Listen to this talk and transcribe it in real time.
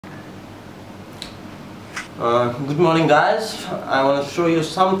Good morning, guys. I want to show you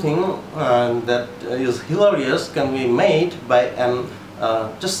something that is hilarious, can be made by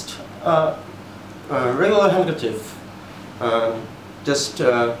just a regular handkerchief.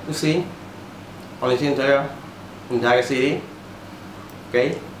 You see on its entire city.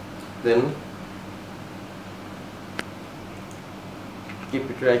 Okay, then keep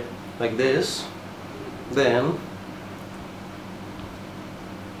it right like this. Then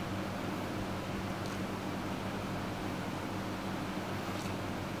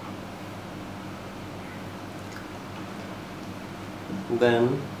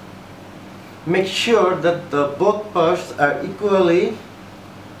make sure that the both parts are equally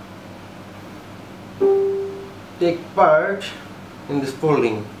take part in this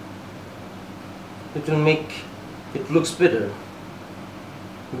folding. It will make it looks better.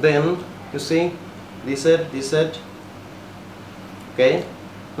 Then you see this side. Okay,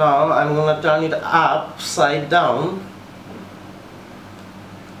 now I'm gonna turn it upside down.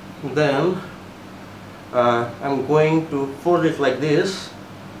 Then I'm going to fold it like this.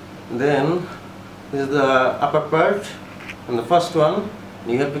 Then this is the upper part and the first one.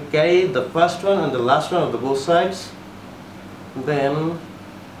 You have to carry the first one and the last one of the both sides. Then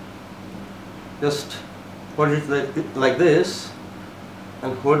just hold it like this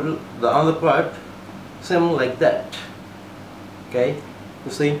and hold the other part same like that. Okay,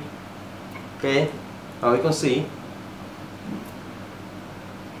 you see? Okay, now you can see.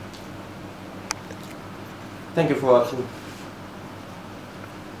 Thank you for watching.